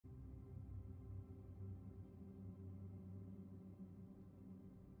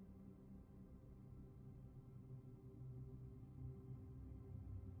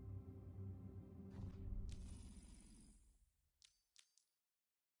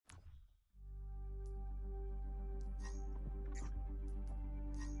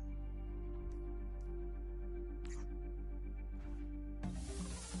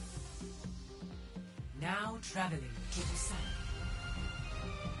traveling to the sun.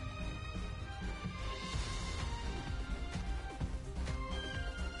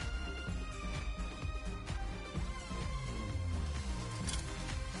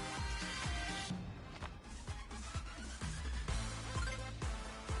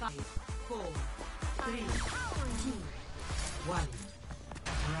 Five, 4, 3, 2, 1.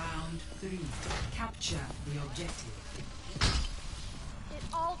 Round 3. Capture the objective. It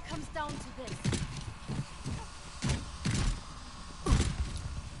all comes down to this.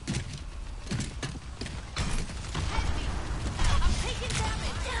 I'm taking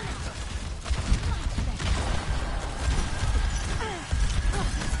damage. Damn it.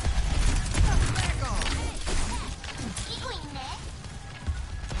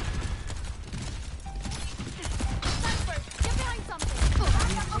 Get behind something.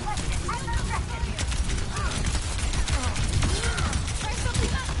 Try something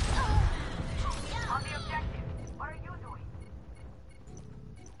else. On the objective, what are you doing?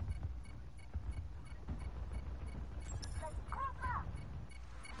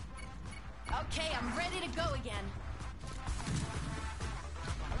 Okay, I'm ready to go again.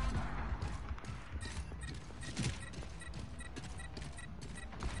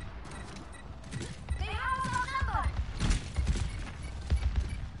 They have our number.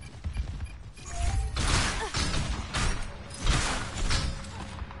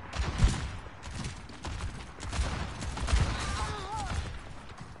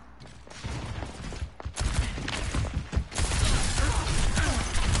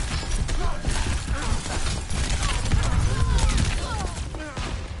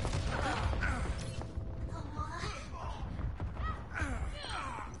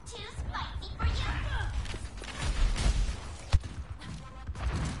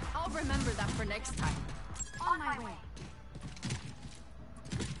 I'll remember that for next time. On my way.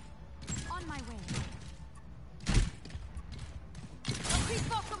 On my way. Please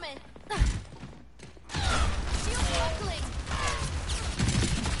buckle me. Shield buckling.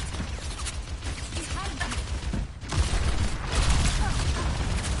 You had me.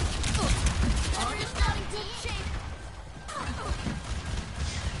 Oh, you're not in good shape.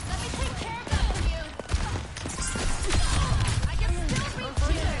 Let me take care of that for you. I can still reach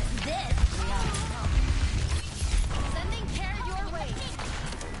you. This. Sending care your way.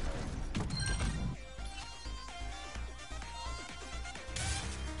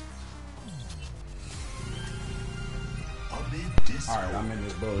 Amid this Alright, I'm in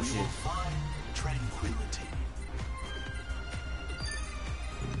this bullshit. you will find tranquility.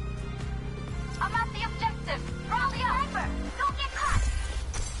 I'm at the objective. Rally up. Sniper, don't get caught.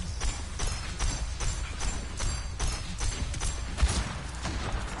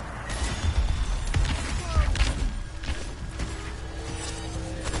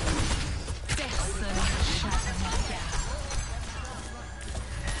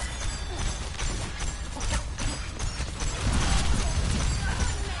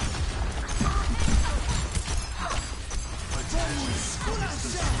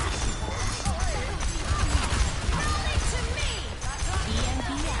 Rally to me. EMP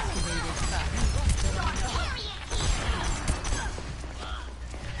activated.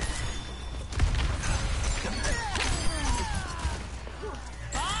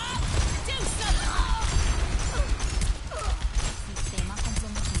 Do something. Sistema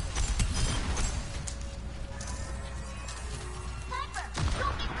comprometido. Sniper,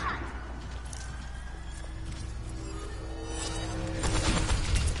 don't get caught.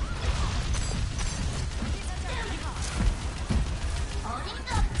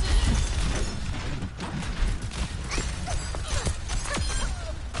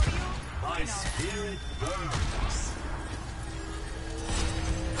 My spirit burns.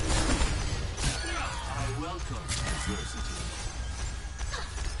 I welcome adversity.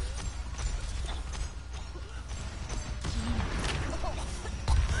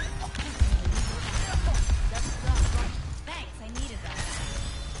 Thanks, I needed that.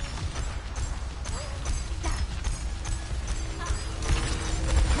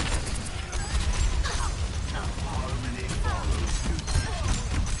 Harmony follows suit.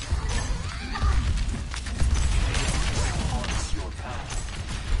 Haunts your path.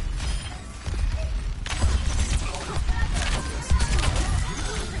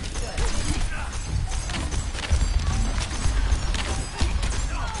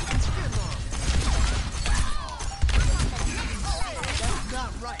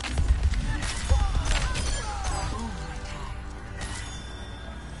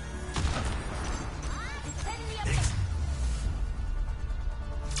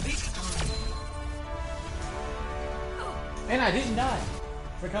 And I didn't die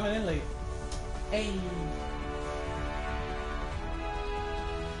for coming in late. Hey.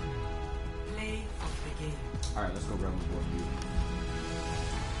 Alright, let's go grab the board view.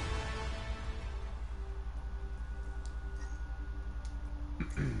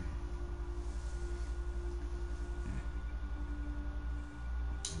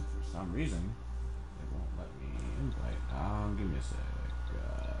 And for some reason, it won't let me invite. Give me a sec.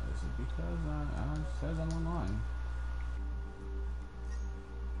 Is it because it says I'm online?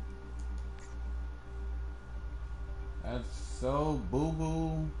 That's so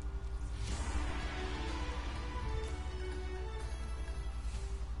boo-boo.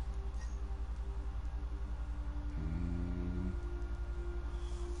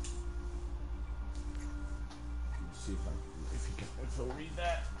 Let's see if he'll read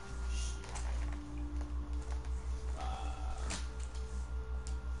that.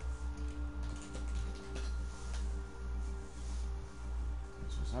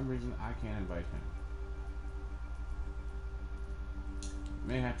 For some reason, I can't invite him.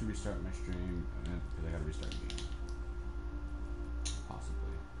 May have to restart my stream because I gotta restart the game.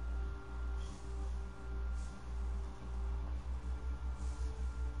 Possibly.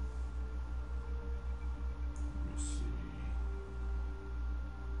 Let me see.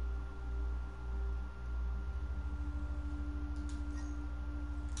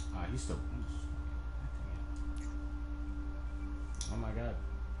 He's still. Oh my god.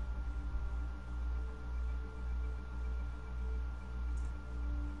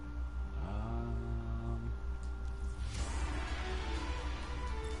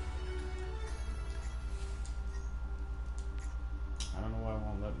 I don't know why it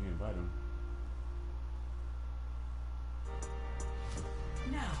won't let me invite him.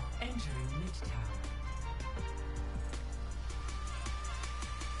 Now entering Midtown.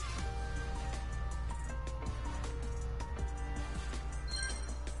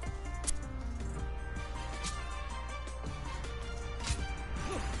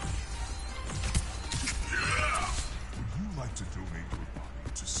 Would you like to donate your body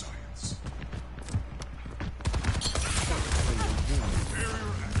to science?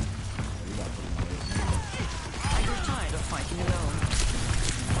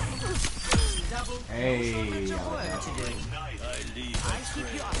 Hey, I keep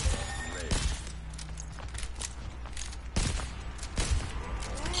you up.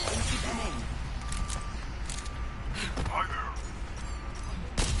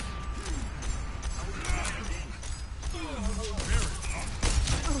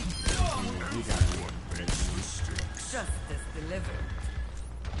 Justice delivered.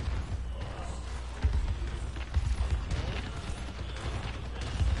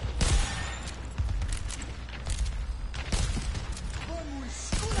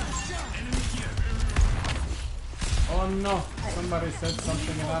 oh no, somebody said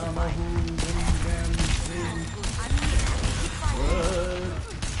something and I don't know who them is.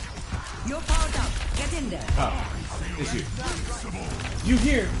 You're powered up. Get in there. Oh, it's you. You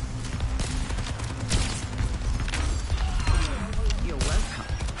here? You're welcome.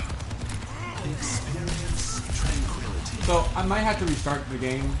 Experience tranquility. So I might have to restart the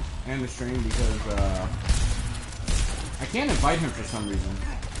game and the stream because I can't invite him for some reason,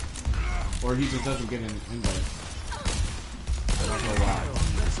 or he just doesn't get an invite. I don't know why.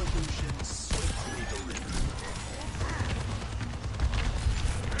 Resolution swiftly delivered.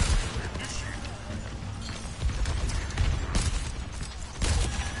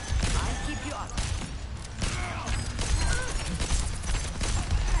 I keep you up.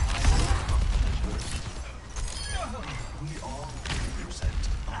 We all represent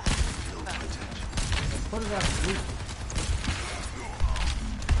battlefield potential. What is that?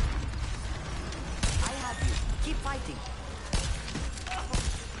 I have you. Keep fighting.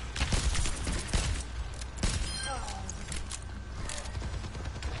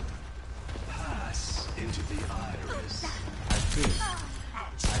 Pass into the iris. I see.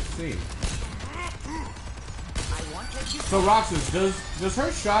 I see. I won't let you. So Roxas, does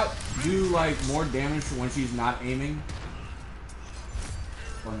her shot do like more damage when she's not aiming,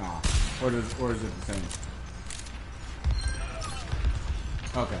 or not, or is it the same?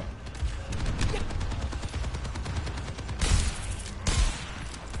 Okay.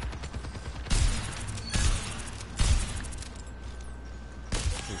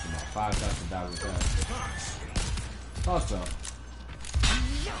 Takes about 5 shots to die with that. Thought so.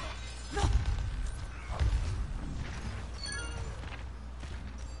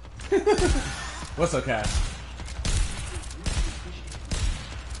 What's up, Cash?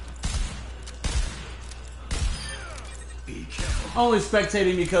 Be careful. Only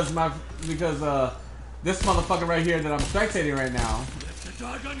spectating because this motherfucker right here that I'm spectating right now Let the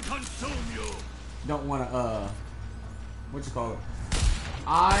dragon consume you. don't want to what you call it?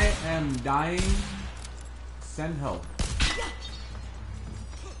 I am dying send help.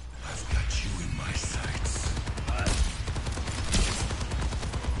 I've got you in my sights.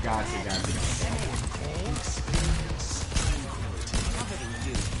 Gotcha.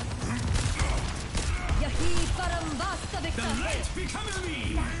 The light becoming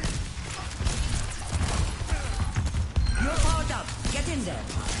me. You're powered up. Get in there.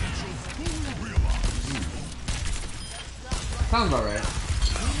 Sounds about right.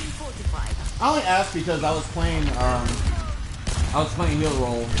 Fortified. I only asked because I was playing heal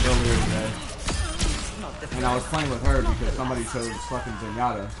roll earlier today. And I was playing with her because somebody chose fucking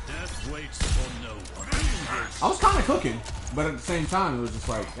Zenyatta. Death waits for no one. I was kind of cooking, but at the same time, it was just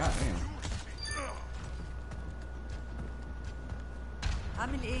like, god damn.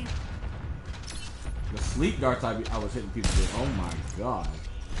 I'm in A. The sleep darts I was hitting people with, oh my god.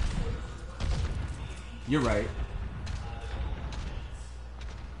 You're right.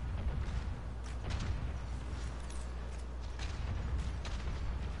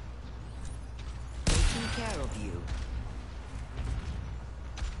 Taking care of you.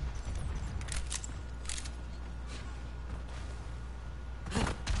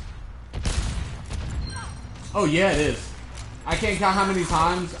 Oh yeah, it is. I can't count how many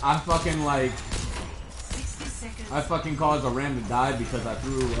times I fucking like... 60 seconds. I fucking caused a ram to die because I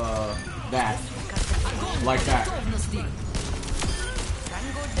threw, that. Like that.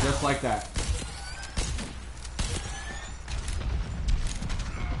 Just like that.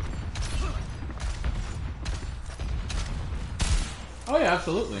 Oh yeah,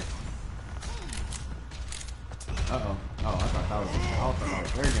 absolutely. Uh-oh. Oh, I thought that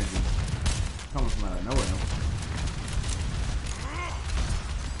was very dangerous. Coming from out of nowhere.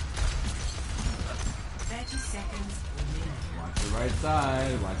 30 seconds remaining. Watch the right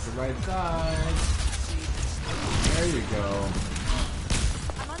side. Watch the right side. There you go.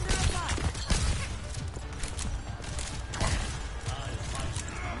 I'm under attack.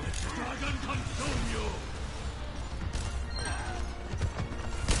 Dragon consume you.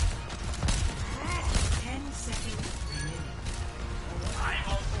 10 seconds remaining.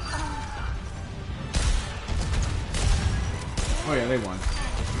 Oh yeah, they won.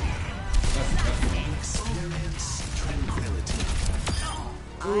 That's Experience tranquility.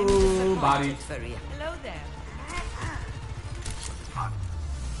 Ooh, body. For you. Hello there.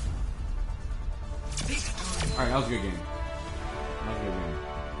 Alright, that was a good game.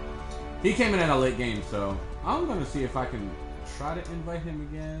 He came in at a late game, so I'm gonna see if I can try to invite him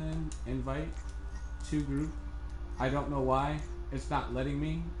again. Invite to group. I don't know why. It's not letting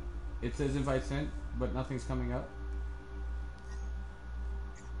me. It says invite sent, but nothing's coming up.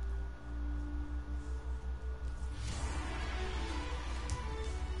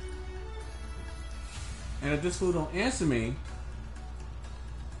 And if this fool don't answer me,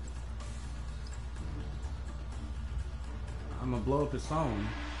 I'm gonna blow up his phone.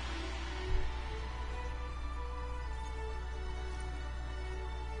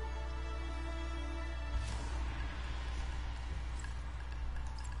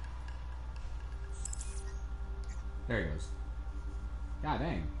 There he goes. God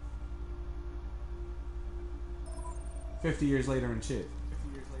dang. 50 years later and shit.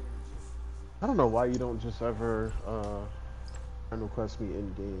 I don't know why you don't just ever friend request me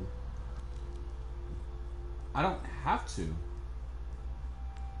in game. I don't have to.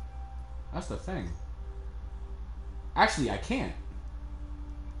 That's the thing. Actually, I can't.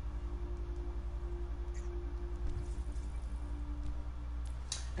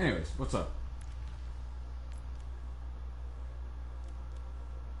 Anyways, what's up?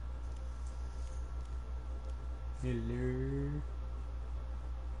 Hello.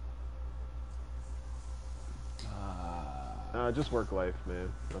 Just work life, man.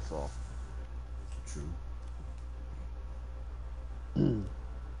 That's all. True. I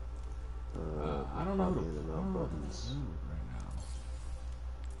don't know who to buttons right now.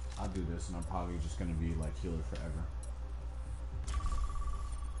 I'll do this, and I'm probably just gonna be like healer forever.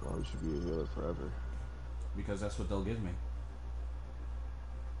 Well, you should be a healer forever. Because that's what they'll give me.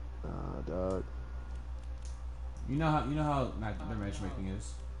 Dog. You know how their matchmaking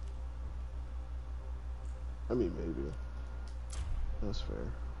is. I mean, maybe. That's fair.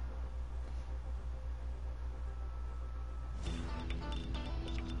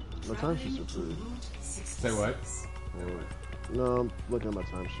 My timesheets are free. Say what? No, I'm looking at my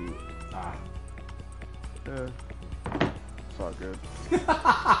timesheet. Ah. Yeah. It's all good.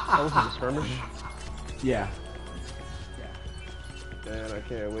 That was a skirmish. Yeah. Man, I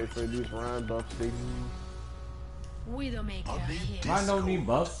can't wait for these Ryan buffs, baby. Widowmaker here. Mine don't need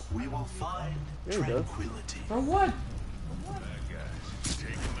buffs. We will find There you go. tranquility. For what?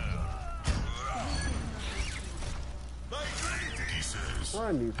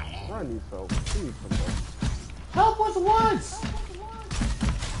 Ryan needs help. He needs some help. Help with what?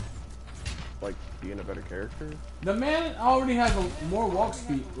 Like being a better character. The man already has more walk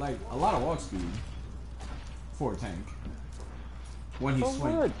speed, like a lot of walk speed for a tank. When he's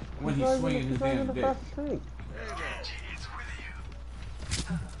swinging, his damn dick.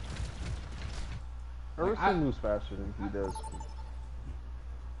 Ursa moves faster than he does.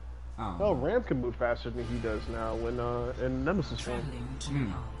 No, Ram can move faster than he does now when in Nemesis form.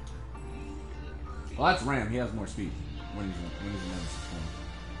 Well, that's Ram. He has more speed when he's in Nemesis form.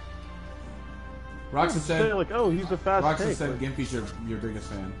 Roxas said, like, oh, he's a fast Roxas tank. said Gimpy's your biggest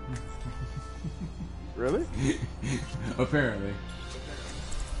fan. Really? Apparently.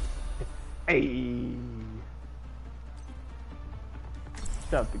 Hey.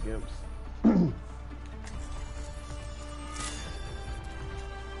 Shout out the Gimps.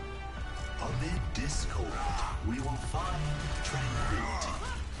 Amid discord, we will find tranquility.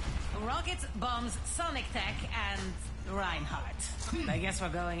 Rockets, bombs, sonic tech, and Reinhardt. I guess we're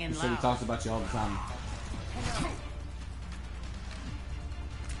going in So he loud. talks about you all the time.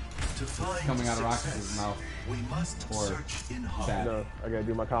 To find Coming out of success, Roxas's mouth. we must Or search in heart. that. No, I gotta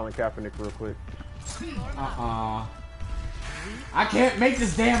do my Colin Kaepernick real quick. I can't make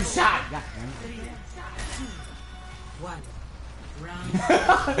this damn shot! God damn One. Round.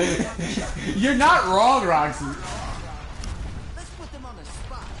 it. You're not wrong, Roxy.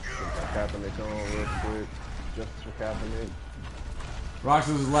 Kaepernick on real quick. Just for Kaepernick.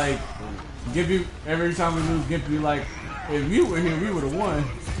 Roxy was like, Gimpy, every time we lose, Gimpy like, if you were here, we would have won.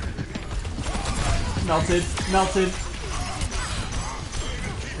 Melted.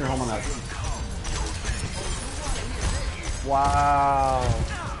 Here, hold on that. Wow.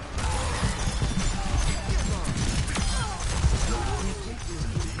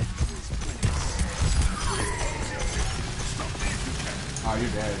 Oh,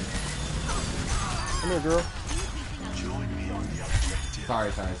 you're dead. Come here, girl. Join me on the objective.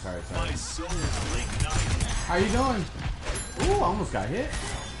 Sorry. My soul will ignite. How you doing? Ooh, I almost got hit.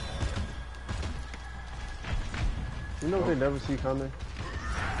 You know what they never see coming?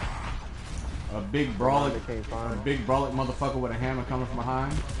 A big brawling, They can't find. motherfucker with a hammer coming from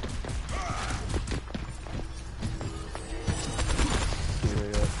behind.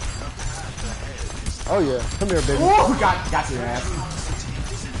 Yeah. Oh yeah, come here, baby. Ooh, got your ass.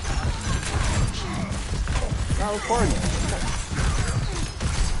 I was partying.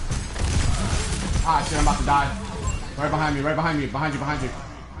 Ah, shit, I'm about to die. Right behind me, behind you.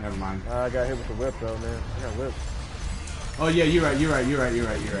 Never mind. I got hit with the whip though, man. I got whipped. Oh yeah, you're right.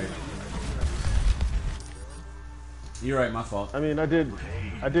 You're right, my fault. I mean, I did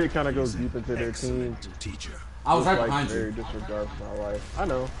kind of go deep into their team. Teacher. I was right Like, behind very you. disregard for my life. I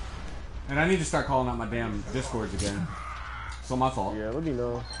know. And I need to start calling out my damn Discords again. So my fault. Yeah, let me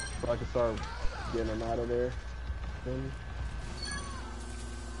know so I can start getting them out of there.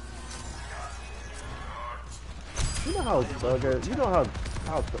 You know how you know how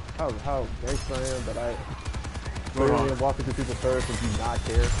gangsta I am that I literally walk into people's turrets and do not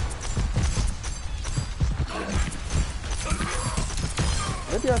care.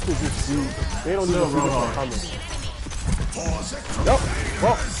 Maybe I should just do. They don't even see this coming. Nope.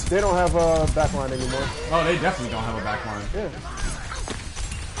 Well, they don't have a backline anymore. Oh, they definitely don't have a backline. Yeah.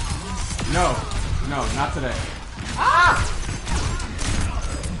 No, not today. Ah!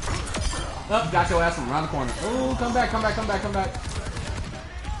 Up, got your ass from around the corner. Oh, come back.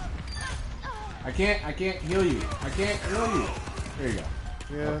 I can't heal you. There you go.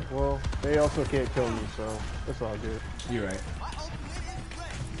 Yeah, well, they also can't kill me, so it's all good. You're right.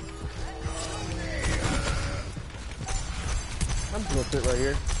 I'm just gonna sit right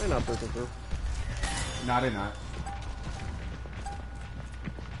here. They're not pushing through. No, they're not.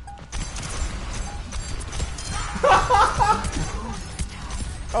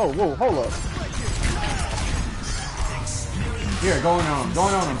 Oh, whoa, hold up. Here, going on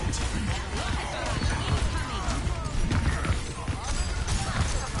him.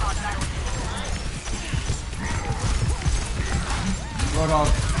 Roadhog.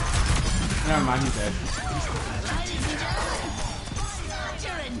 Never mind, he's dead.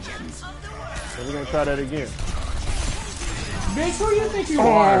 So we're gonna try that again. Bitch, who do you think you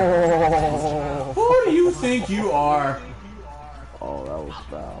are? Oh, Who do you think you are? oh that was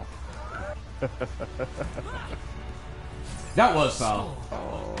foul. That was foul.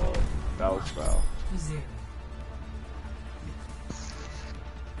 Oh, that was foul. 0.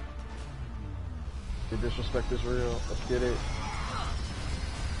 The disrespect is real. Let's get it.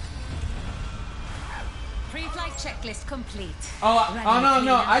 Pre-flight checklist complete. Oh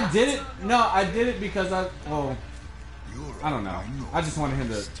no, I did it. No, I did it because I don't know. I just wanted him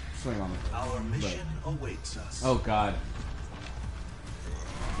to swing on me. Our mission awaits us. Oh god.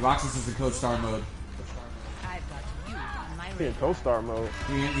 Roxas is in Coach Star mode. I've got you on my He in co-star mode.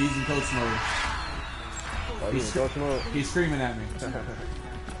 He's in Coach mode. Oh, he's in coach mode. He's screaming at me.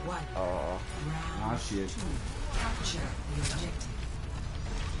 One. Oh, Ah shit. Capture the objective.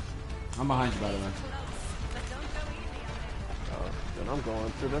 I'm behind you, by the way. then I'm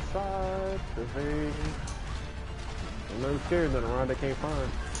going to the side. I'm never scared that around they can't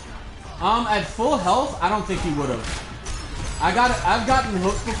find. At full health, I don't think he would have. I've gotten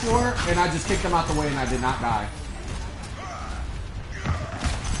hooked before, and I just kicked him out the way, and I did not die.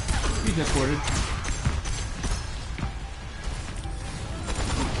 He discorded.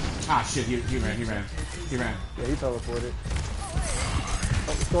 Ah shit, he ran. Yeah, he teleported. Oh,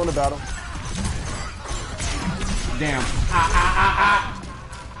 let's go into battle. Damn.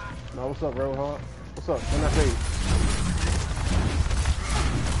 No, what's up, Roadhog? What's up? When I say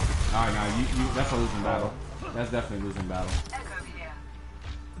Alright, now you that's a losing battle. That's definitely a losing battle. Echo here.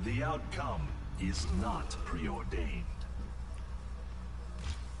 The outcome is not preordained.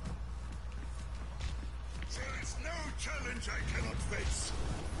 There is no challenge I cannot face.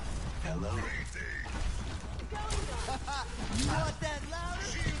 Hello. You want that louder?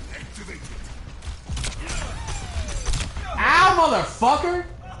 Shield activated. Ow, motherfucker!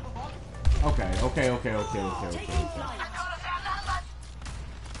 Okay.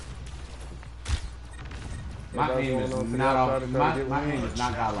 My aim is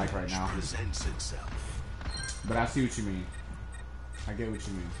not godlike right now. Presents itself. But I see what you mean. I get what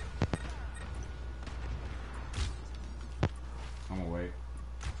you mean. I'm gonna wait.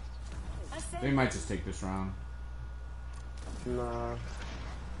 They might just take this round. nah,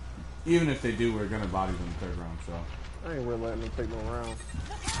 Even if they do, we're gonna body them in the third round, so. I ain't really letting them take no round.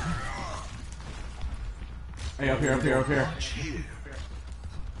 Hey, up here. Here.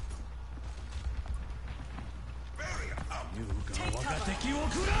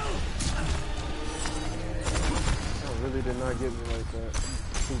 That really did not get me like that.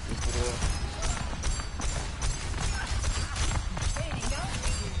 Stupid boy.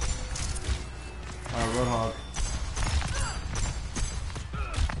 Roadhog.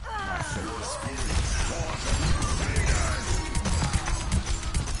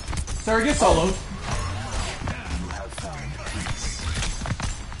 Sorry, get soloed.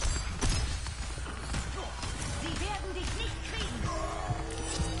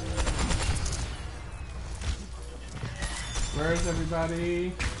 Where's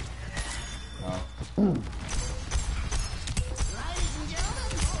everybody? Oh.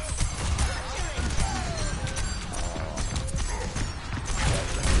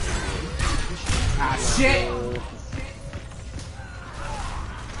 Ah, shit!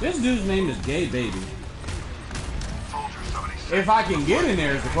 This dude's name is Gay Baby. If I can get in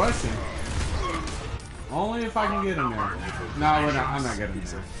there is the question. Only if I can get in there. No, we're not. I'm not getting in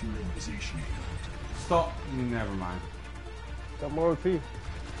there. Stop. Never mind. Got more teeth.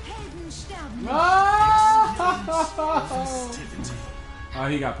 Oh,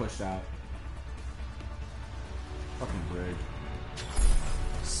 he got pushed out. Fucking brig.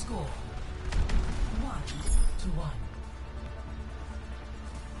 Score 1-1.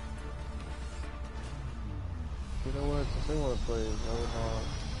 You know what? If they want to play Roadhog.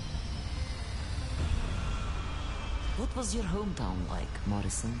 What was your hometown like,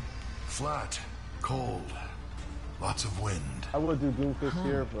 Morrison? Flat, cold, lots of wind. I would do Doomfist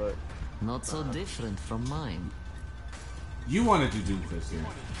here, but Not so different from mine. You want to do Doomfist here.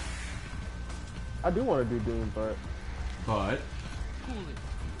 I do want to do Doom, but But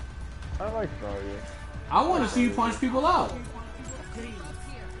I like Zarya. I want to see you punch people out.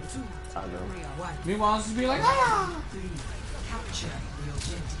 I know. Meanwhile, I'll just be like, ah! Capture the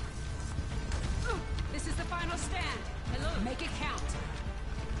objective. This is the final stand. Hello. Make it count.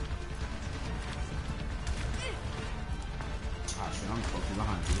 Ah, shit, I'm supposed to be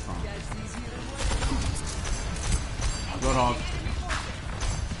behind you. It's fine. Roadhog.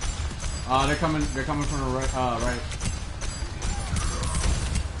 They're coming from the right, right.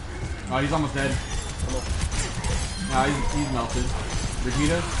 Oh, he's almost dead. Nah, he's melted.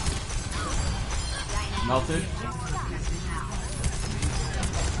 Vegeta. Melted.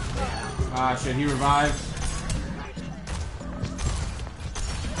 Ah, shit, he revived.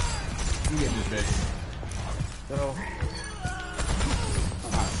 You get this bitch. So,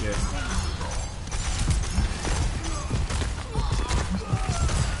 Ah, shit.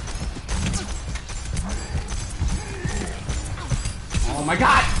 Oh my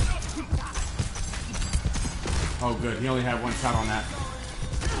god! Oh good, he only had one shot on that.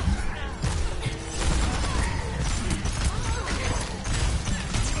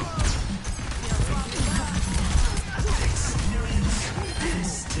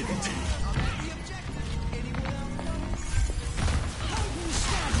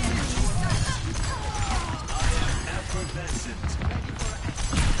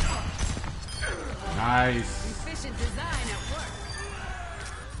 Nice. Efficient design at work.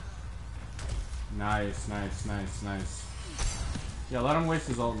 Nice, nice, nice, nice. Yeah, let him waste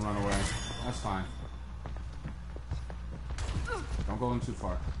his ult and run away. That's fine. Don't go in too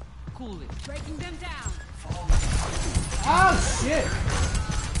far. Cool it. Breaking them down. Oh, shit!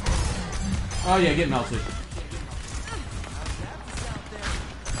 Oh, yeah, get melted.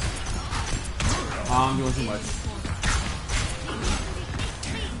 Oh, I'm doing too much.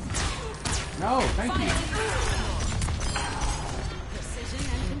 No, thank you. Precision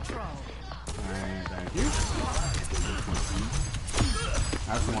and control. Alright, thank you.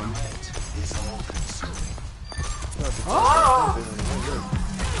 That's one. Oh!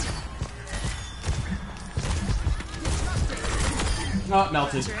 Oh,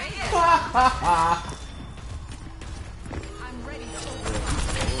 melted. I'm ready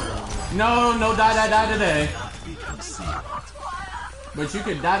to No, no die today. But you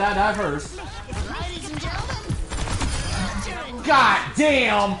can die first. Ladies and gentlemen, God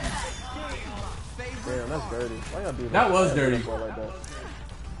damn! Damn, that's dirty. Why y'all do that? That was dirty. Like that?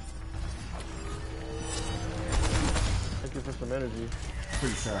 Thank you for some energy.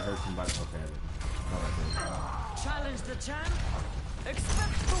 Pretty sure I heard somebody look at it. Challenge the champ.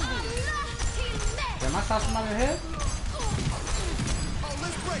 Expect the win. Damn, I shot somebody in the head?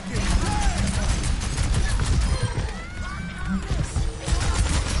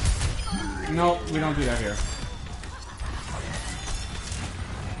 No, we don't do that here.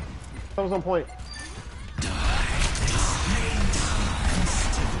 That was on point.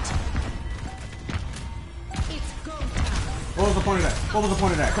 It's go time. What was the point of that? What was the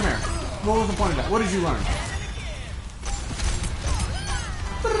point of that? Come here. What was the point of that? What did you learn?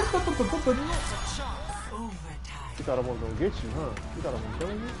 You thought I wasn't gonna get you, huh? You thought I was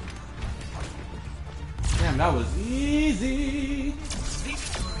killing you? Damn, that was easy.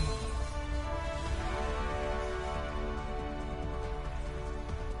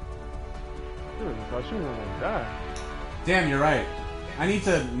 I thought you were gonna die. Damn, you're right. I need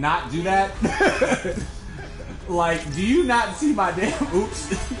to not do that. Like, do you not see my damn oops?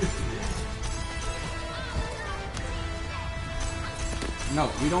 No,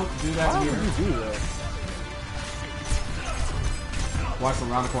 we don't do that Why here. would you do that? Watch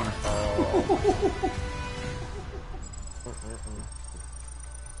from around the corner.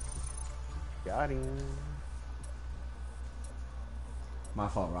 Got him. My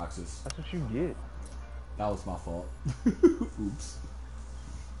fault, Roxas. That's what you get. That was my fault. Oops.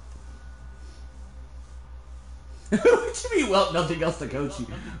 What you mean, well, nothing else to coach you?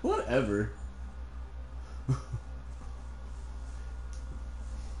 Whatever.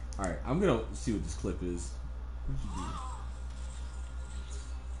 Alright, I'm gonna see what this clip is. Is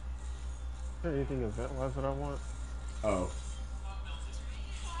there anything event-wise that I want? Oh.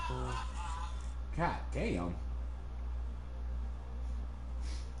 God damn.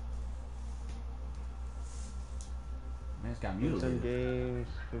 Man, it's got 10 mutilated. games,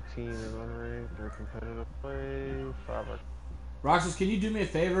 15 in unranked, they're competitive play, 5 are... Roxas, can you do me a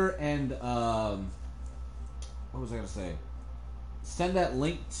favor and, what was I gonna say? Send that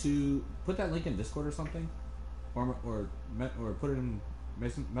link to, put that link in Discord or something? Or put it in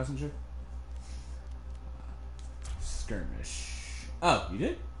Messenger? Skirmish. Oh, you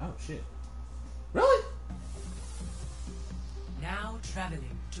did? Oh, shit. Really? Now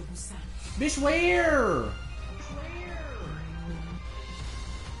traveling to Busan. Bitch, where?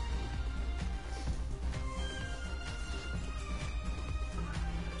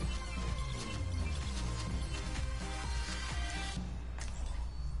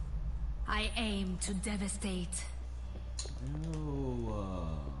 I aim to devastate.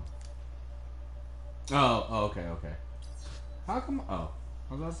 Oh, okay. How come? Oh,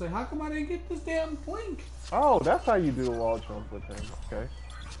 I was gonna say, how come I didn't get this damn link? Oh, that's how you do the wall jump with him. Okay.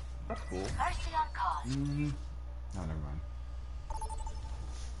 That's cool. mercy on cause. Oh, never mind.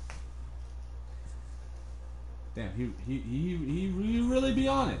 Damn, he really be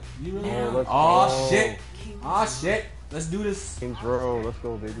on it. He really. Oh, let's Oh go. shit! Oh shit! Let's do this. Kings row, let's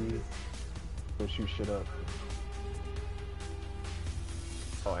go, baby. Go shoot shit up.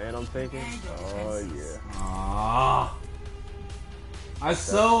 Oh, and I'm thinking. Oh yeah. Ah. I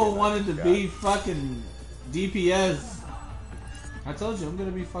so wanted to be fucking DPS. I told you I'm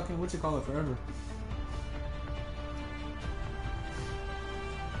gonna be fucking whatchamacallit forever.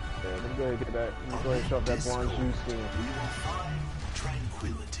 Yeah, let me go ahead and get that. Let me go ahead and shove that blind juice in. We will find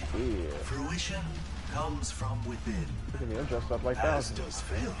tranquility. Yeah. Fruition comes from within, Look at me, I'm dressed up like as that. does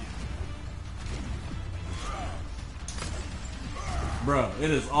failure. Bro, it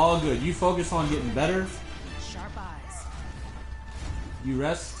is all good. You focus on getting better. Sharp eyes. You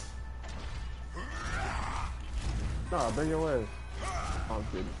rest. Nah, bring your way. I'm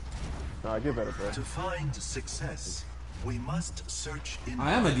kidding. Nah, get better, bro. To find success, we must search in.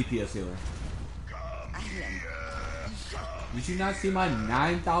 I am a DPS healer. Did you not see my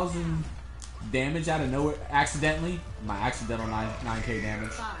 9,000 damage out of nowhere accidentally? My accidental 9k damage.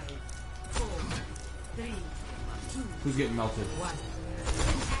 5, 4, 3, 2, Who's getting melted? 1.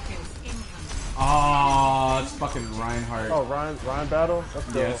 Attackers incoming. Oh, it's fucking Reinhardt. Oh, Ryan battle?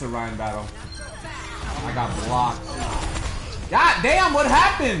 Let's go. Yeah, it's a Ryan battle. I got blocked. God damn, what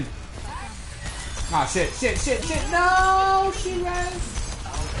happened? Ah, shit. No, she res.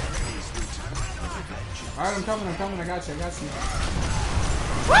 Alright, I'm coming. I got you.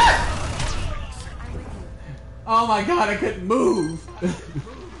 What? Oh my god, I couldn't move.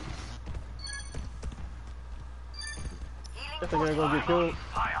 I think I'm gonna get killed.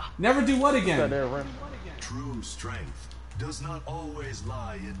 Never do what again? True strength does not always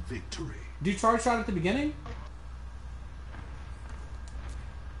lie in victory. Do you charge shot at the beginning?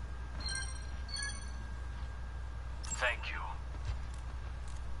 Thank you.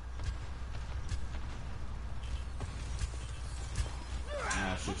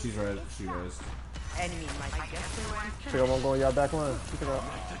 Ah, shit, she's res. She res. Enemy might guess they were in Think I won't go in y'all back line. Check it out.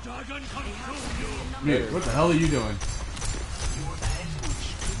 Dude, what the hell are you doing?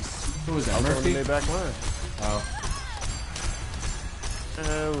 Who was that? I'm going Mercy? in their back line. Oh.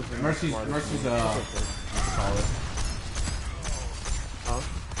 Mercy's smart. what's it call it? Huh?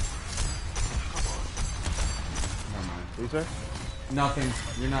 Never mind. What you say? Nothing.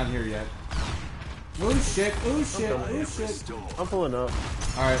 You're not here yet. Oh shit. I'm pulling up.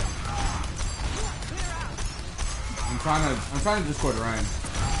 Alright. I'm trying to Discord Ryan.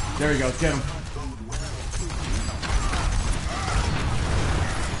 There he goes, get him.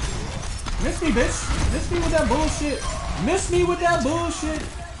 Miss me, bitch. Miss me with that bullshit. Oh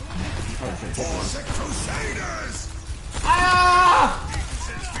shit, ah!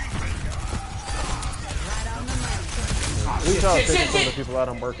 Reach out, taking some of the people out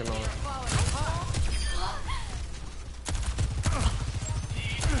I'm working on.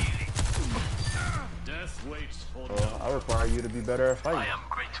 I require you to be better at fighting. I am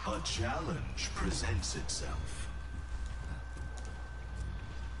grateful. A challenge presents itself.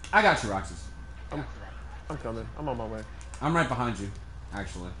 I got you, Roxas. I'm coming. I'm on my way. I'm right behind you,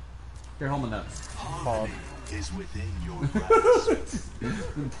 actually. Here, hold my nuts. Harmony is within your grasp.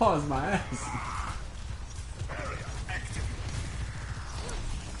 Pause my ass.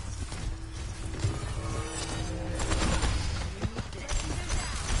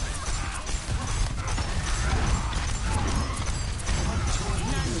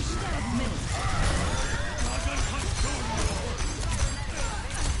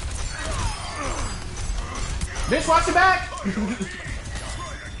 Bitch, watch your back!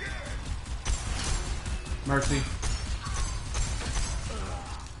 Mercy.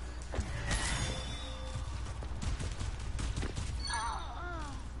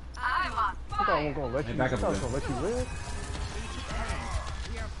 I thought I wasn't gonna let you. back up I a was bit. gonna let you live.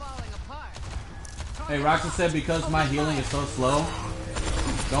 We are falling apart. Hey, Roxas said because my healing is so slow,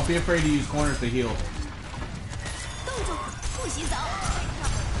 don't be afraid to use corners to heal.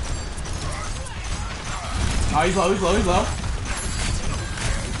 Oh, he's low.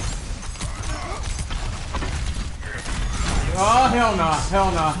 Oh, hell nah.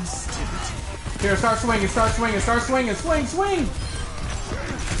 Here, start swinging. Swing.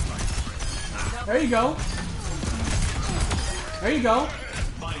 There you go.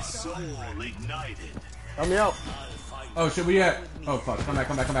 My soul ignited. Help me out. Oh, shit, where you at? Oh, fuck. Come back.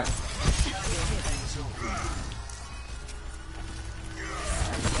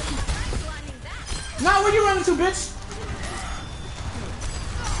 No, where you running to, bitch?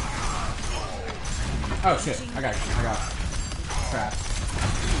 Oh, shit. I got it. Crap.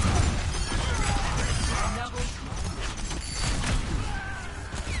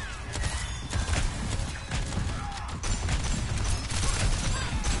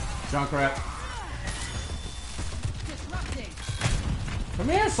 Junkrat. Disrupting. Come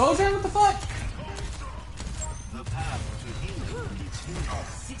here, soldier. What the fuck? The path to healing is here.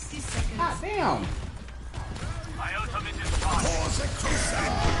 60 seconds. God damn. My ultimate is fine.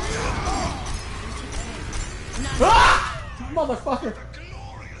 Ah! Motherfucker.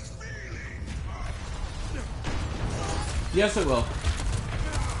 Yes, it will.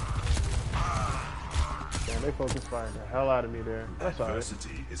 Damn, they focus firing the hell out of me there. That's alright.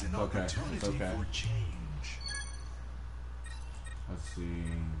 Adversity is an Okay, opportunity it's okay. for change. Let's see.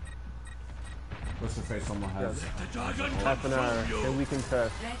 What's the face someone has? Half an hour, then we can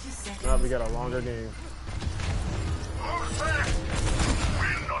test. 30 seconds. Now we got a longer game.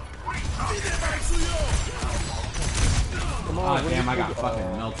 Come on. Ah, where's damn, the I got trigger?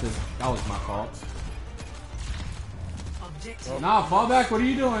 fucking melted. That was my fault. Objective Nah, fall back. What are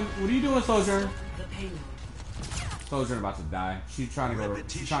you doing? What are you doing, Soldier? the payload. Soldier about to die. She's trying to go.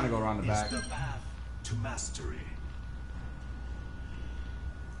 She's trying to go around the back. Is the path to mastery.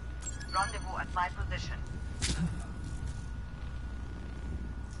 Rendezvous at my position.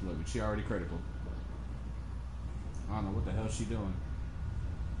 Look, she already critical. I don't know what the hell she doing.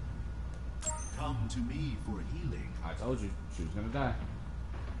 Come to me for healing. I told you she was gonna die.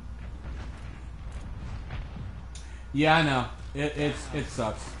 Yeah, I know. It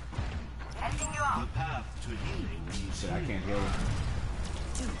sucks. Heading you The out. path to healing needs Shit, I can't deal with it.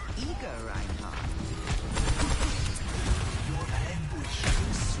 Too eager, Reinhardt. your anguish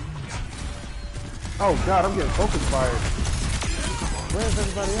consumes you. Oh god, I'm getting focus fired. Where's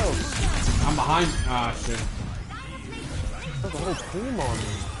everybody else? I'm behind. Ah, shit. There's a whole team on me.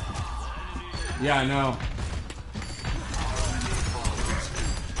 Yeah, I know.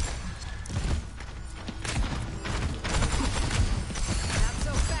 Not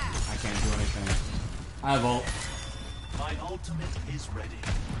so fast. I can't do anything. I have ult. My ultimate is ready.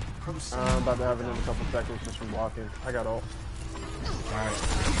 Proceed. I'm about to have it in a couple seconds just from walking. I got ult. Alright.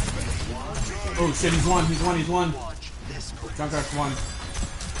 Oh shit, he's one. He's one. He's one. Watch this place. Junkrat's one.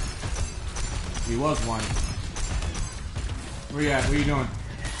 He was one. Where you at? What are you doing?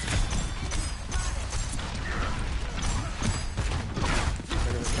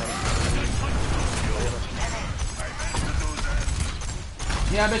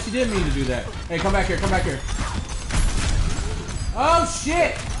 Yeah, I bet you did mean to do that. Hey, come back here. Come back here. Oh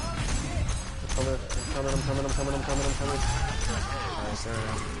shit! I'm coming. Nice,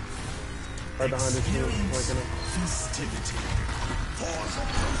 right behind this team, flanking him. Festivity.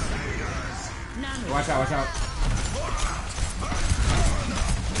 Watch out, watch out.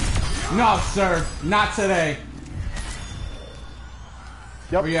 No, sir. Not today.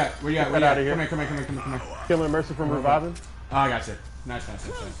 Yep. Where you at? Where you at? Get Where you that at? outta here. Come here. Killing Mercy from reviving. Oh, I got you. Nice.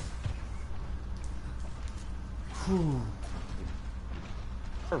 Whew.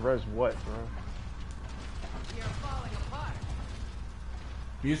 Or res what, bro? You're falling apart.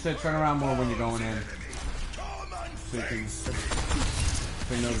 You said turn around more when you're going in. So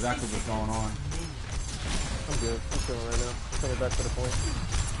you know exactly what's going on. I'm good. I'm chilling right now. Coming back to the point.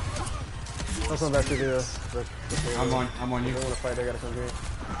 I'm coming back to the I'm on you. They want to fight, they gotta come here.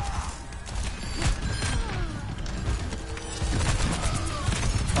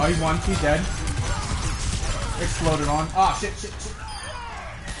 Oh, he's one. He's dead. Exploded on. Oh, shit.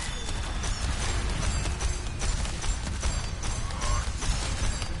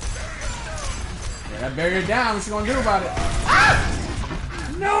 Yeah, that barrier down. What you gonna do about it? Ah!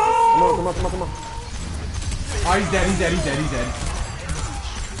 No! Come on. Oh, he's dead.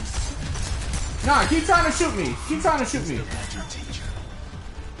 Nah, keep trying to shoot me.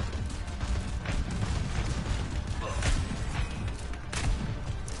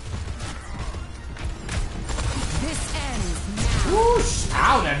 This ends now. Whoosh!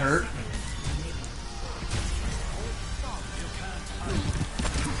 Ow, that hurt.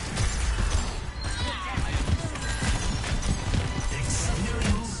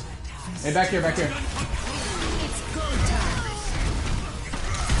 Hey, back here.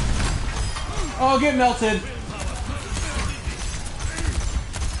 Oh, get melted.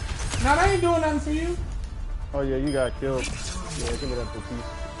 Nah, I ain't doing nothing for you. Oh yeah, you got killed. Yeah, give me that for piece.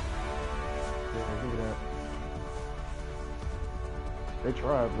 Yeah, give me that. They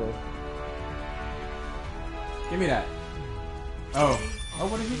tried, bro. Give me that. Oh,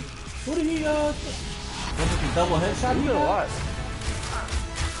 what did he, was it the double headshot You he did a got? lot.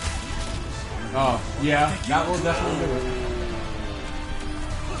 Oh, yeah, that will definitely do it.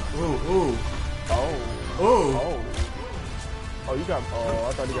 Ooh. Oh, you got. Oh,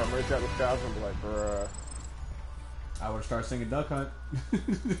 I thought you got merged out with Skies. I'm like, bruh. I would start singing Duck Hunt.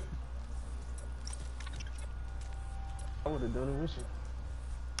 I would have done it with you.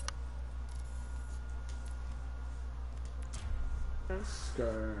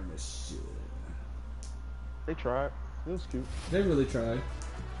 Skirmish. They tried. It was cute. They really tried.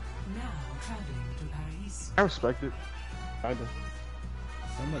 Now traveling to Paris. I respect it. Kinda.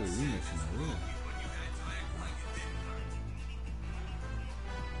 Somebody remixing that really.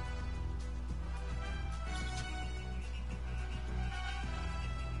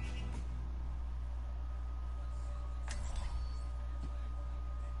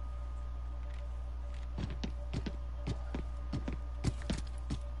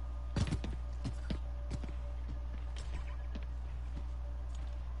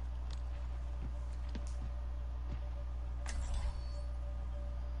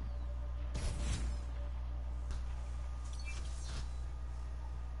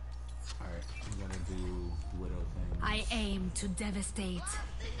 I aim to devastate.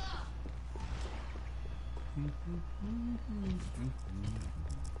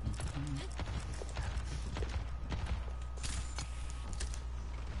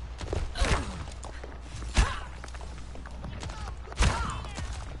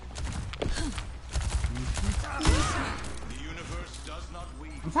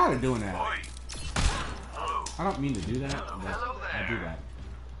 I'm tired of doing that. I don't mean to do that, but I do that.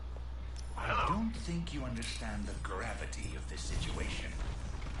 I don't think you understand the gravity of this situation.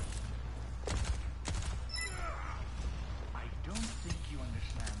 I don't think you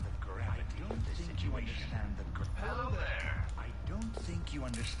understand the gravity of this situation. Hello there. I don't think you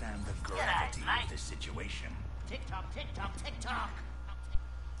understand the gravity of this situation. Tick tock, tick tock, tick tock.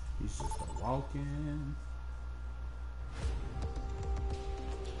 He's just a walking.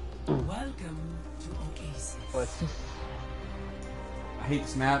 Welcome to Oasis. What? I hate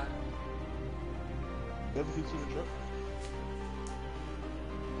this map. Get the pizza in the truck.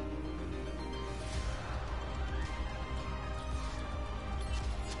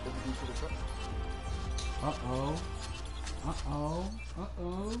 Get the pizza in the truck. Uh-oh. Uh-oh.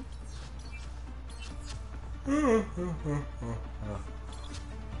 Uh-oh.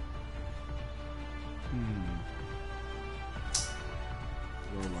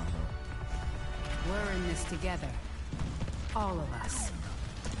 Where am I? We're in this together. All of us.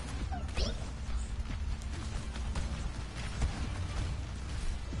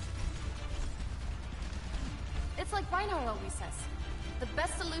 It's like Reinhardt always says. The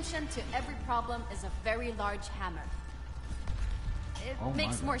best solution to every problem is a very large hammer. It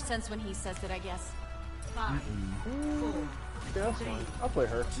makes more sense when he says it, I guess. 5, 4, Yeah, that's fine. I'll play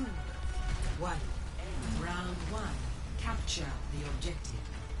her. 2, 1. Round 1. Capture the objective.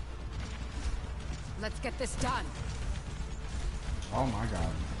 Let's get this done. Oh my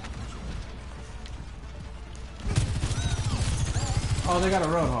god. Oh, they got a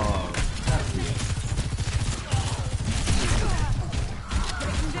roadhog. That's weird.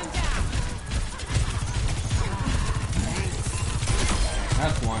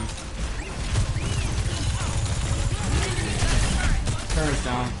 That's one. Turret's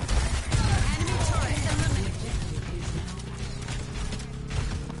down.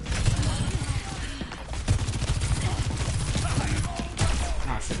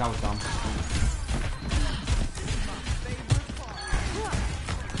 Ah, shit, that was dumb.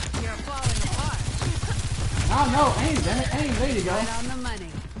 You're falling apart. Oh no, aim, damn it, aim, there you go. Right on the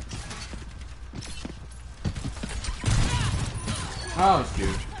money. Oh, it's cute.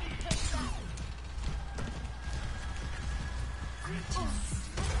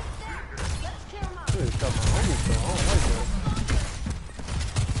 Dude, got my homies though. I don't like that.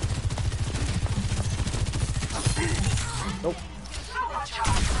 Nope.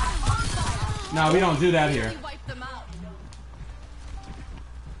 No, we don't do that here.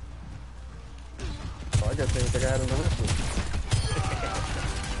 Oh, I guess they think I had him the rest of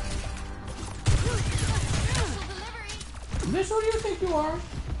This who do you think you are?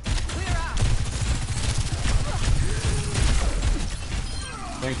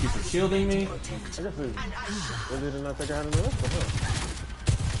 Thank you for shielding me. I guess they did not think I had him the rest of him.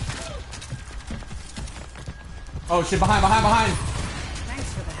 Oh shit, behind, behind, behind!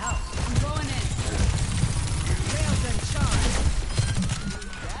 Thanks for the help. I'm going in. Rails in charge.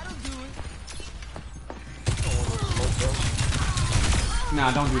 That'll do it.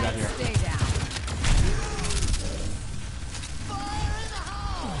 Nah, don't do that here. Stay down.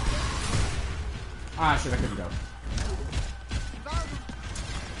 Ah, shit, I couldn't go.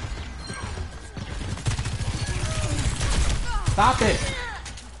 Stop it!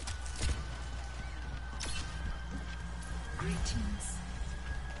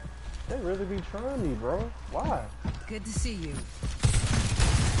 They really be trying me, bro. Why? Good to see you.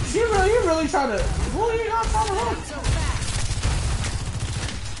 You really trying to... Who are you not trying to hook? So fast.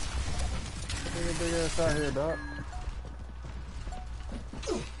 Big ass out here, dog.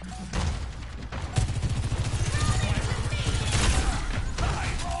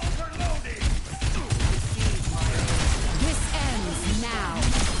 This ends now.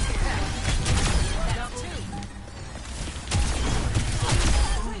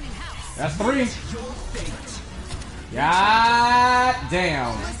 That's 3. God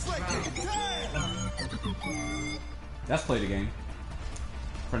damn. Let's play the game.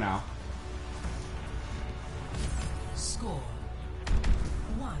 For now. Score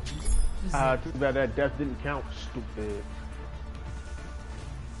 1. Too bad that death didn't count, stupid.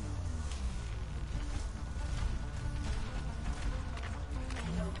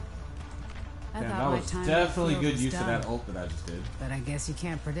 I Damn, thought that my was time definitely on the good field use was of that done. ult that I just did. But I guess you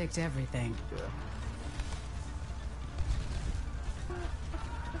can't predict everything. Yeah.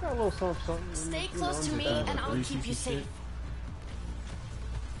 got a little something. Stay close to me and I'll keep you safe.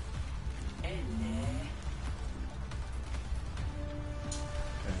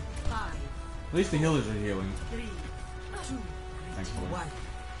 At least the healers are healing. 3, 2, Thankfully. 1.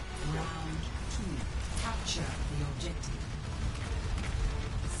 Round 2. Capture the objective.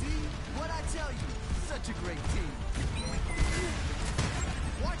 See what I tell you? Such a great team.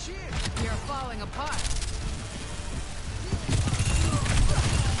 Watch here. You're falling apart.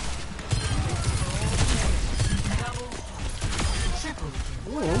 Triple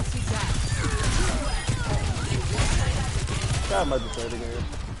kill. What else you got? That might be played again.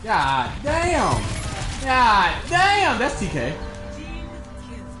 God damn! God damn! That's TK.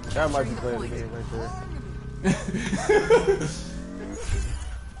 That might be played again right there.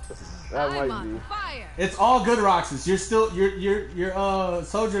 That I'm might on be. fire. It's all good, Roxas. You're still your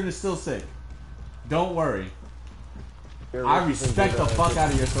Sojourn is still sick. Don't worry. I respect the fuck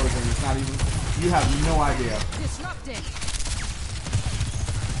out of your Sojourn. It's not even. You have no idea. Disrupting.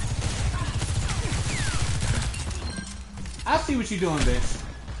 I see what you're doing, bitch.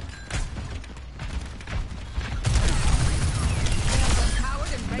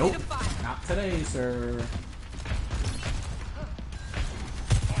 Empowered and ready Nope. to fire. Not today, sir.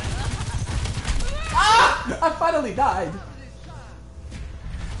 Ah! I finally died.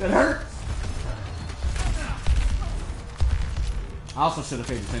 That hurts. I also should have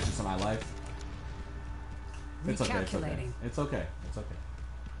paid attention to my life. It's okay. It's okay. Recalculating. It's okay. It's okay.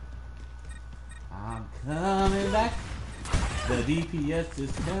 I'm coming back. The DPS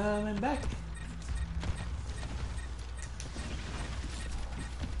is coming back.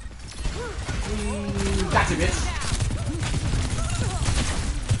 Gotcha, bitch.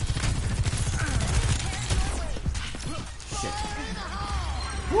 Shit.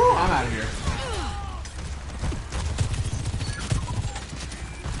 Woo, I'm out of here.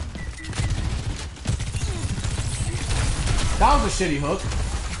 That was a shitty hook.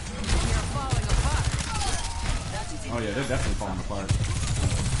 Oh yeah, they're definitely falling apart.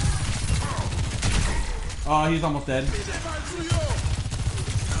 Oh, he's almost dead.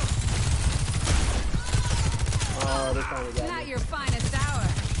 Oh, they finally got Not me. your finest hour.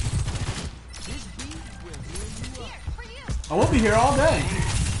 I will be here all day.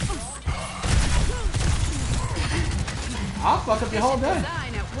 I'll fuck up your whole day.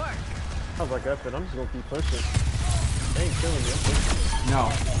 Design at work. I was like, F it, I'm just gonna keep pushing. They ain't killing me. I'm pushing.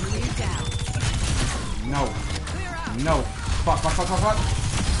 No. You down. No. Clear out. No. Fuck, fuck, fuck, fuck, fuck.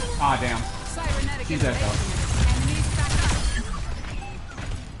 Ah, damn. Cybernetic She's dead, though. Enemies back up.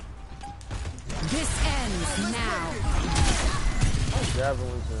 This ends now. Those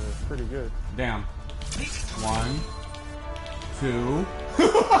javelins are pretty good. Damn. 1, 2.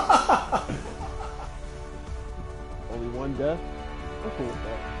 Only one death? I'm cool with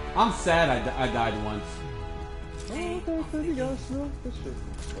that. I'm sad I died once. Oh, okay, you guys still. This shit.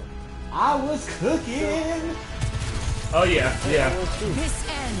 I was cooking. Oh yeah, yeah. This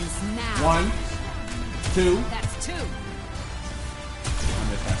ends now. 1, 2. That's 2. I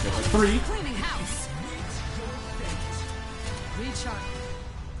missed that shit. 3. Cleaning house. Recharge.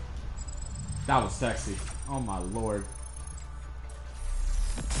 That was sexy. Oh my lord.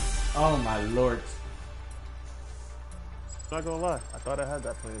 Oh my lord. Not gonna lie, I thought I had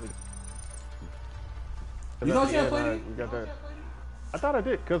that plan. You thought you had played it? We got that. I thought I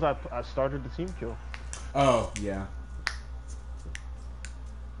did, because I started the team kill. Oh, yeah.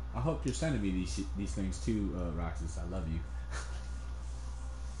 I hope you're sending me these things too, Roxas. I love you.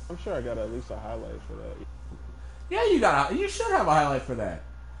 I'm sure I got at least a highlight for that. Yeah, you should have a highlight for that.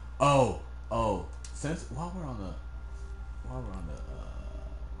 Oh. Since while we're on the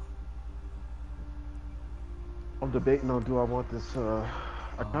I'm debating on, do I want this,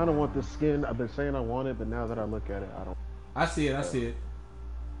 I kind of want this skin. I've been saying I want it, but now that I look at it, I don't. I see it. I was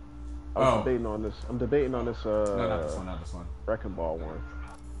debating on this. I'm debating on this, no, not this one. Wrecking Ball one.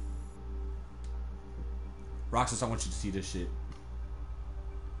 Roxas, I want you to see this shit.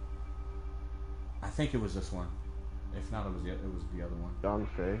 I think it was this one. If not, it was the other one. Don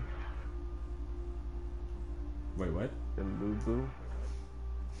Fei Wait, what? and Lubu.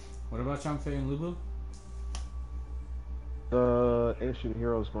 What about Changfei and Lubu? The Ancient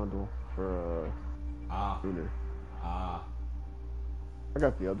Heroes bundle for Lunar. Ah. I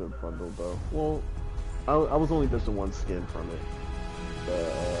got the other bundle though. Well, I was only missing one skin from it.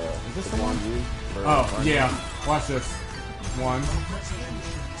 Is this the the one? for Oh, Final yeah. Watch this. 1,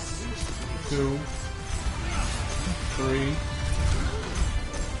 2, 3,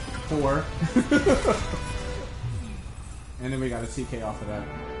 4. And then we got a TK off of that.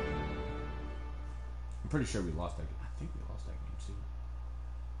 I'm pretty sure we lost that game. I think we lost that game too.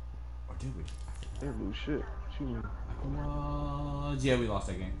 did we? Didn't lose shit. Yeah, we lost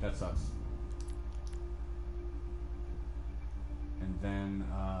that game. That sucks. And then,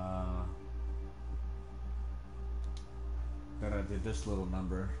 then I did this little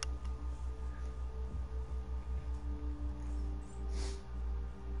number.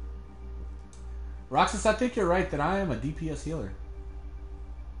 Roxas, I think you're right that I am a DPS healer.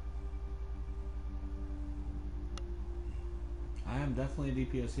 I am definitely a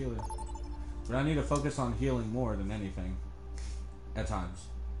DPS healer. But I need to focus on healing more than anything. At times.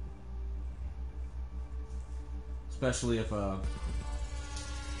 Especially if motherfuckers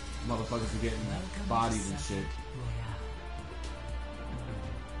are getting bodies and shit.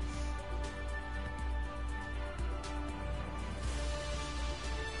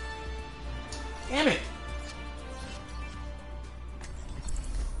 Damn it!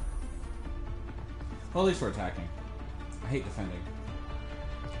 Well, at least we're attacking. I hate defending.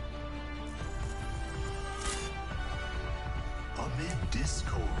 Amid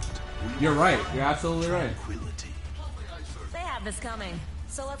discord, You're right. You're absolutely right. They have this coming,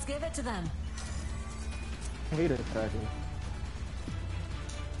 so let's give it to them. I hate attacking.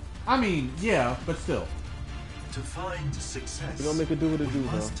 I mean, yeah, but still. To find success, You don't make it do what it we do,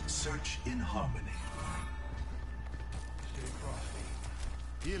 though. must search in harmony.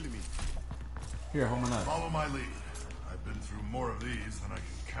 Heal me. Here, hold my nut. Follow my lead. I've been through more of these than I can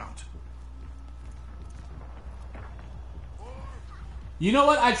count. You know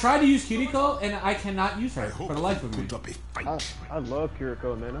what? I tried to use Kiriko, and I cannot use her for the life of me. I love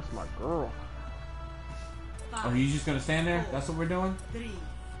Kiriko, man. That's my girl. Oh, you just gonna stand there? That's what we're doing? 3,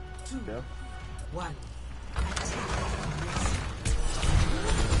 2, Yeah. 1.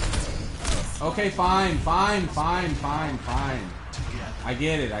 Okay, fine. I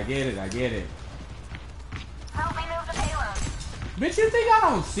get it. Help me move the payload. Bitch, you think I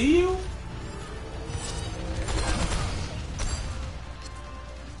don't see you?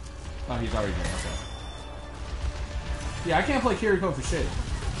 Oh, he's already dead. Okay. Yeah, I can't play Kiriko for shit.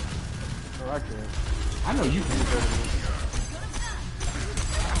 No, I can. I know you can.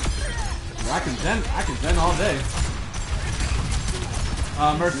 I can zen all day.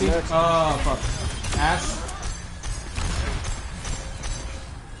 Mercy. Fuck. Ash.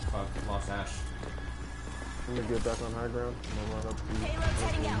 Fuck, lost Ash. I'm gonna get back on high ground. I'm gonna run up to you.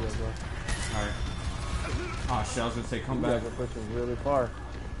 Alright. Oh shit, I was gonna say come You back. guys are pushing really far.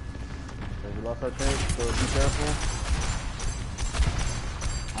 Okay, we lost our tank, so be careful.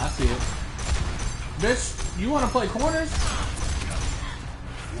 I see it. Bitch, you wanna play corners?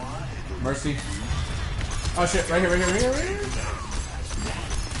 Mercy. Oh shit, right here.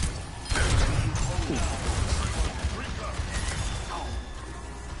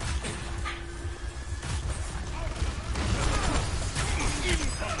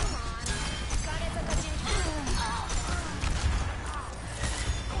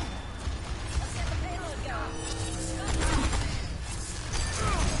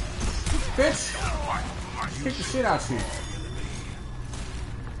 Bitch! Kick the shit out you.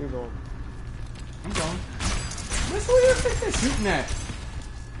 Keep going. I'm going. Bitch, who you think they're shooting at? The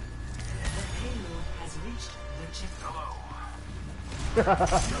payload has reached the checkpoint.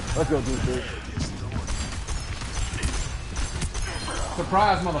 Let's go do this.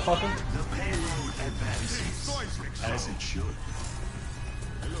 Surprise, motherfucker. The payload advances as it should.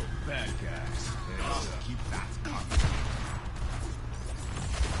 Hello, bad guys. Keep that coming.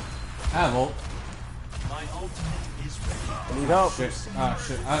 I have ult. My ultimate is ready. I need help. Shit. Ah,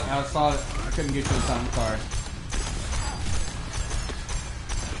 shit. I saw it. I couldn't get you in time. Sorry.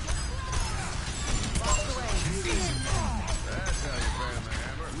 That's how you burn the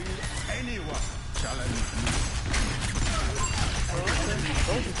hammer. Will anyone challenge me?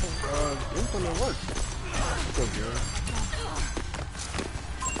 Infinite works. Let's go, girl.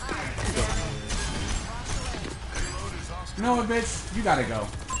 You know what, bitch? You gotta go.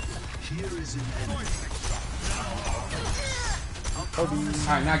 Here is an enemy.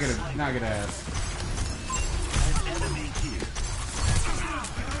 Alright, now get ass. An enemy here.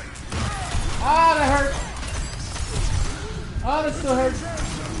 Ah, that hurt. Oh, that still hurt.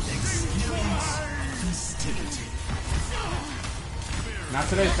 Experience festivity. Not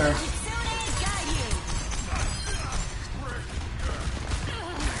today, sir.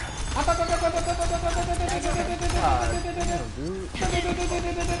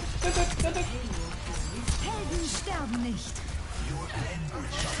 Helden sterben nicht. Your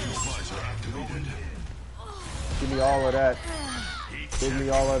anguish is activated. Give me all of that. Give me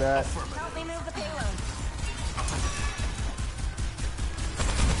all of that. Help me move the payload.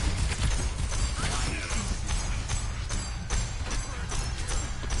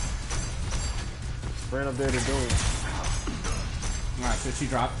 ran up there to do it. Alright, so she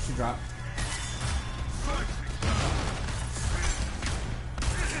dropped. She dropped.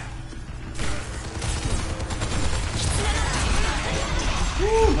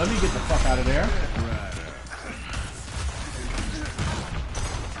 Woo, let me get the fuck out of there.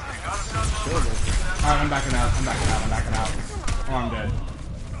 Alright, I'm backing out. I'm backing out. I'm backing out. Oh, I'm dead.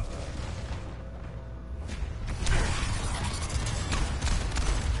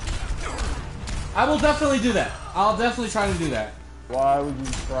 I will definitely do that. I'll definitely try to do that. Why would you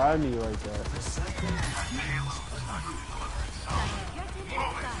try me like that?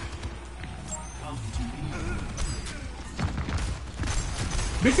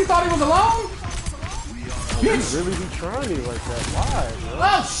 Bitch, you thought he was alone? Bitch! You really be trying me like that? Why, bro?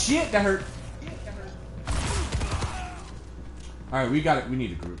 Oh shit, that hurt. Alright, we got it. We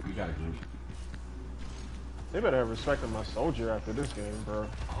need a group. We got a group. They better have respect of my soldier after this game, bro.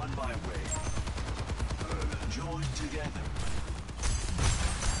 On my way. Join together.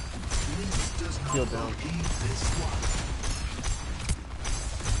 This does not Heal down. repeat this one.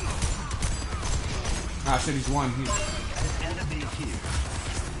 Ah shit, he's one. He's... An enemy here.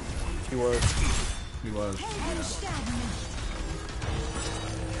 He was. He was. Yeah.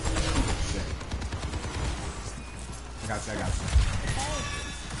 Shit. I got you, I got you.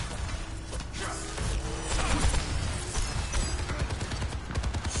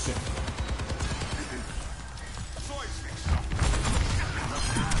 Shit.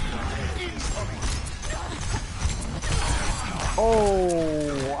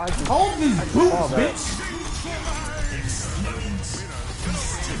 Oh, I just... Hold these boots, bitch!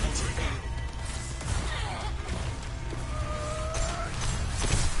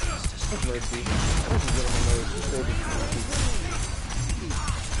 That's mercy. This is getting on my nerves.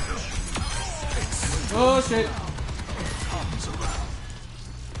 Oh shit.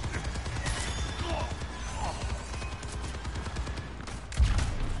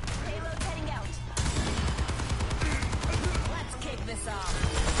 Payload's heading out. Let's kick this off.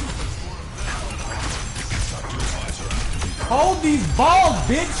 Hold these balls,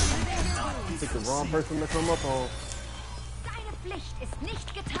 bitch! Pick the wrong person to come up on. Deine Pflicht ist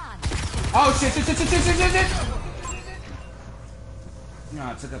nicht getan. Oh shit, shit, shit, shit, shit, shit, shit, shit! No,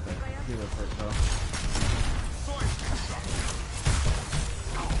 I took up the healer first though.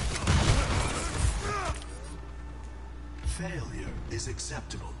 Failure is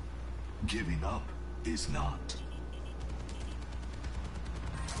acceptable. Giving up is not.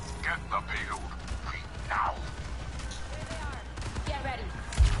 Get the payload. Now. Get ready.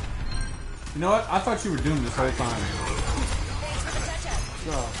 You know what? I thought you were doomed this whole time. Thanks for the touch-up.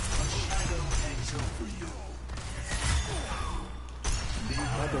 No.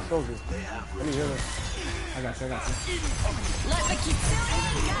 Not the soldier. Let me hear this. I got you, I got you. Let the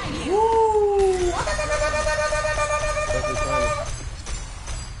Kitsune guide you. Woo! Definitely trying to...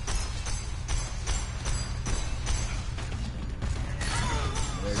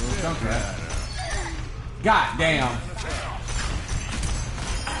 There goes Junkrat. God damn.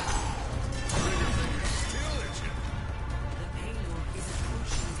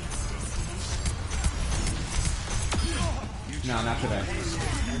 No, not today.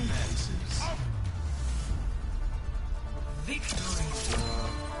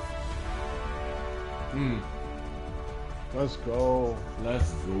 Let's go.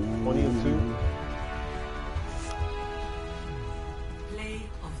 Let's go. 20 and 2. Play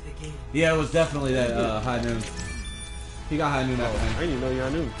of the game. Yeah, it was definitely that high noon. He got high noon that I time. didn't even know y'all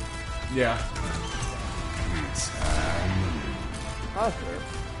knew. Yeah. That's fair.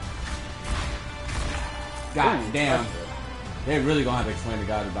 God Ooh, damn. that's fair. They really gonna have to explain to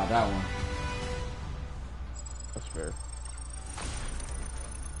God about that one. That's fair.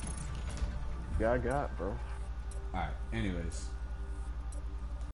 Yeah, I got, bro. Alright, anyways.